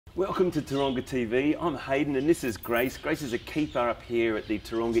Welcome to Taronga TV. I'm Hayden and this is Grace. Grace is a keeper up here at the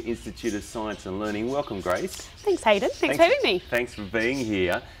Taronga Institute of Science and Learning. Welcome, Grace. Thanks, Hayden. Thanks for having me. Thanks for being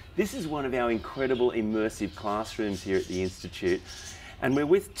here. This is one of our incredible immersive classrooms here at the Institute. And we're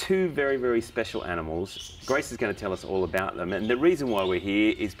with two very, very special animals. Grace is going to tell us all about them. And the reason why we're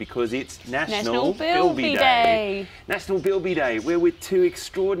here is because it's National Bilby Day. National Bilby Day. We're with two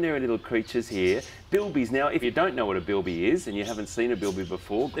extraordinary little creatures here. Bilbies. Now, if you don't know what a bilby is and you haven't seen a bilby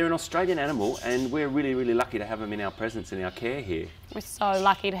before, they're an Australian animal and we're really, really lucky to have them in our presence, in our care here. We're so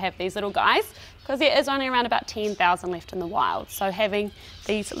lucky to have these little guys because there is only around about 10,000 left in the wild. So having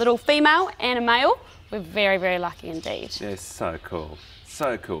these little female and a male, we're very, very lucky indeed. They're so cool.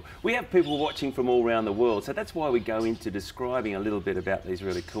 So cool. We have people watching from all around the world, so that's why we go into describing a little bit about these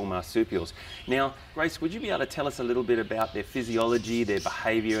really cool marsupials. Now, Grace, would you be able to tell us a little bit about their physiology, their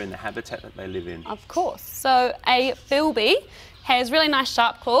behaviour and the habitat that they live in? Of course. So a bilby has really nice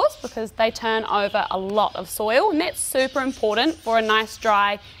sharp claws because they turn over a lot of soil, and that's super important for a nice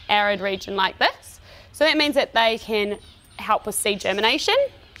dry arid region like this. So that means that they can help with seed germination,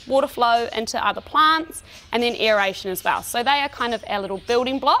 water flow into other plants, and then aeration as well. So they are kind of our little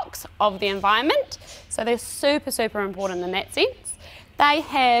building blocks of the environment. So they're super, super important in that sense. They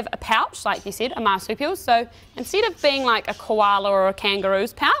have a pouch, like you said, a marsupial. So instead of being like a koala or a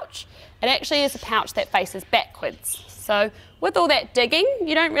kangaroo's pouch, it actually is a pouch that faces backwards. So with all that digging,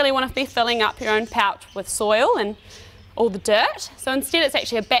 you don't really want to be filling up your own pouch with soil and all the dirt. So instead it's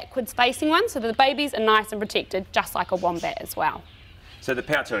actually a backwards facing one, so the babies are nice and protected, just like a wombat as well. So the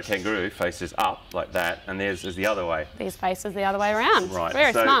pouch of a kangaroo faces up like that, and theirs is the other way. Theirs faces the other way around. Right.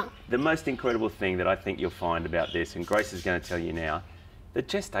 Very smart. The most incredible thing that I think you'll find about this, and Grace is going to tell you now, the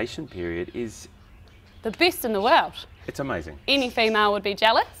gestation period is the best in the world. It's amazing. Any female would be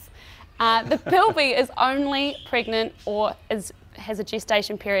jealous. The bilby is only pregnant or has a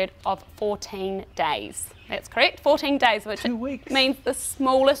gestation period of 14 days. That's correct, 14 days, which 2 weeks. Means the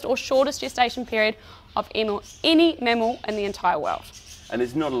smallest or shortest gestation period of any mammal in the entire world. And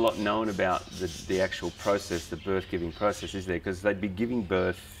there's not a lot known about the actual process, the birth-giving process, is there? Because they'd be giving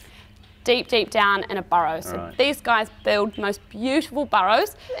birth deep, deep down in a burrow. So right. These guys build the most beautiful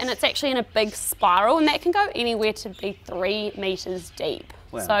burrows, and it's actually in a big spiral, and that can go anywhere to be 3 metres deep.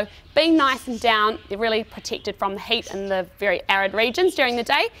 Wow. So being nice and down, they're really protected from the heat in the very arid regions during the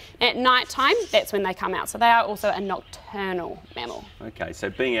day. And at night time, that's when they come out. So they are also a nocturnal mammal. Okay, so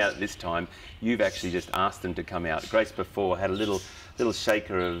being out at this time, you've actually just asked them to come out. Grace before had a little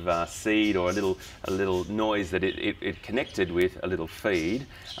shaker of seed or a little noise that it connected with a little feed,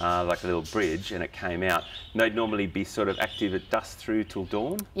 like a little bridge, and it came out. And they'd normally be sort of active at dusk through till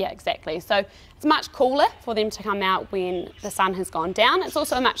dawn? Yeah, exactly. So it's much cooler for them to come out when the sun has gone down. It's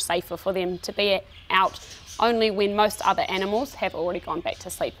also much safer for them to be out only when most other animals have already gone back to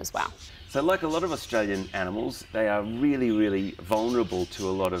sleep as well. So like a lot of Australian animals, they are really, really vulnerable to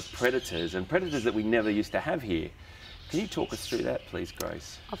a lot of predators, and predators that we never used to have here. Can you talk us through that, please,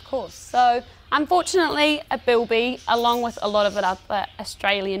 Grace? Of course. So, unfortunately, a bilby, along with a lot of other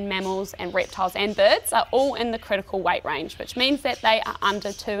Australian mammals and reptiles and birds, are all in the critical weight range, which means that they are under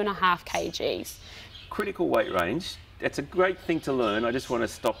 2.5 kgs. Critical weight range, that's a great thing to learn. I just want to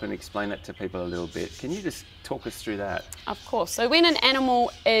stop and explain that to people a little bit. Can you just talk us through that? Of course. So when an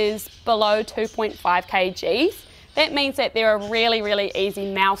animal is below 2.5 kgs, that means that they're a really, really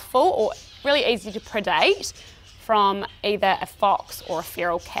easy mouthful or really easy to predate from either a fox or a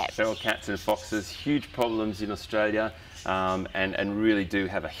feral cat. Feral cats and foxes, huge problems in Australia, and really do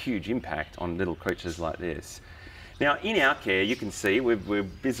have a huge impact on little creatures like this. Now, in our care, you can see we're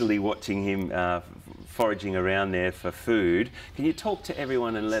busily watching him foraging around there for food. Can you talk to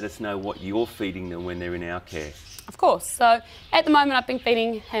everyone and let us know what you're feeding them when they're in our care? Of course. So at the moment I've been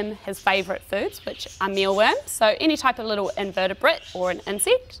feeding him his favourite foods, which are mealworms, so any type of little invertebrate or an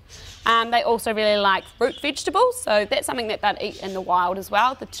insect. They also really like root vegetables, so that's something that they'd eat in the wild as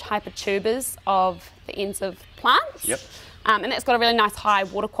well, the type of tubers of the ends of plants. Yep. And that's got a really nice high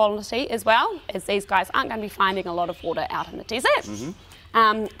water quality as well, as these guys aren't going to be finding a lot of water out in the desert.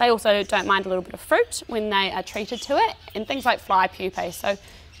 Mm-hmm. They also don't mind a little bit of fruit when they are treated to it, and things like fly pupae. So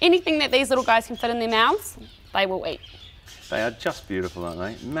anything that these little guys can fit in their mouths, they will eat. They are just beautiful, aren't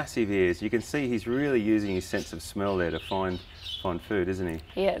they? Massive ears. You can see he's really using his sense of smell there to find food, isn't he?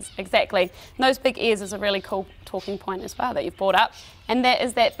 He is, exactly. And those big ears is a really cool talking point as well that you've brought up, and that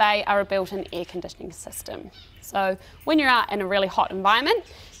is that they are a built-in air conditioning system. So when you're out in a really hot environment,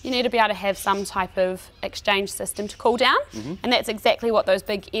 you need to be able to have some type of exchange system to cool down, and that's exactly what those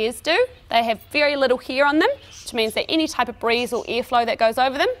big ears do. They have very little hair on them, which means that any type of breeze or airflow that goes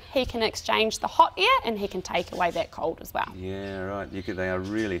over them, he can exchange the hot air and he can take away that cold as well. Yeah, right. They are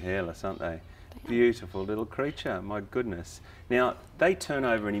really hairless, aren't they? Beautiful little creature, my goodness. Now, they turn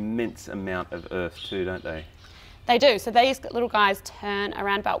over an immense amount of earth too, don't they? They do. So these little guys turn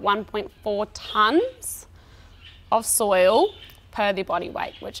around about 1.4 tonnes of soil per their body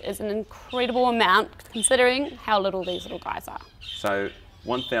weight, which is an incredible amount considering how little these little guys are. So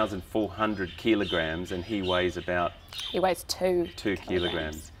 1,400 kilograms, and he weighs about... He weighs 2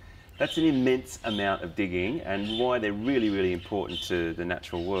 kilograms. That's an immense amount of digging, and why they're really, really important to the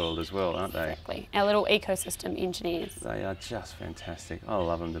natural world as well, aren't they? Exactly. Our little ecosystem engineers. They are just fantastic. I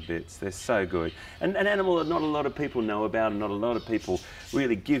love them to bits. They're so good. And an animal that not a lot of people know about and not a lot of people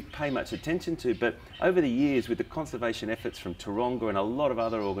really pay much attention to, but over the years with the conservation efforts from Taronga and a lot of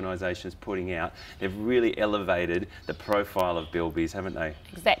other organisations putting out, they've really elevated the profile of bilbies, haven't they?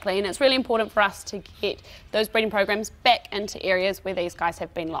 Exactly, and it's really important for us to get those breeding programs back into areas where these guys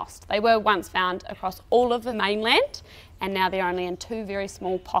have been lost. They were once found across all of the mainland, and now they're only in 2 very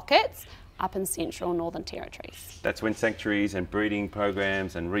small pockets up in central northern territories. That's when sanctuaries and breeding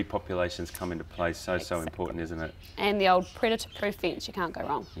programs and repopulations come into place. So important, isn't it? And the old predator-proof fence, you can't go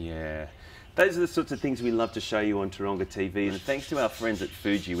wrong. Yeah. Those are the sorts of things we love to show you on Taronga TV, and thanks to our friends at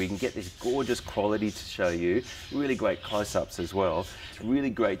Fuji, we can get this gorgeous quality to show you, really great close-ups as well. It's really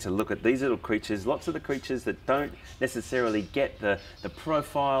great to look at these little creatures, lots of the creatures that don't necessarily get the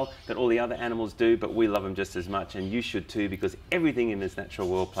profile that all the other animals do, but we love them just as much, and you should too, because everything in this natural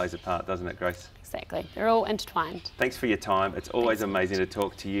world plays a part, doesn't it, Grace? Exactly, they're all intertwined. Thanks for your time. It's always amazing to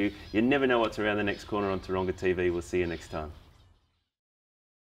talk to you. You never know what's around the next corner on Taronga TV. We'll see you next time.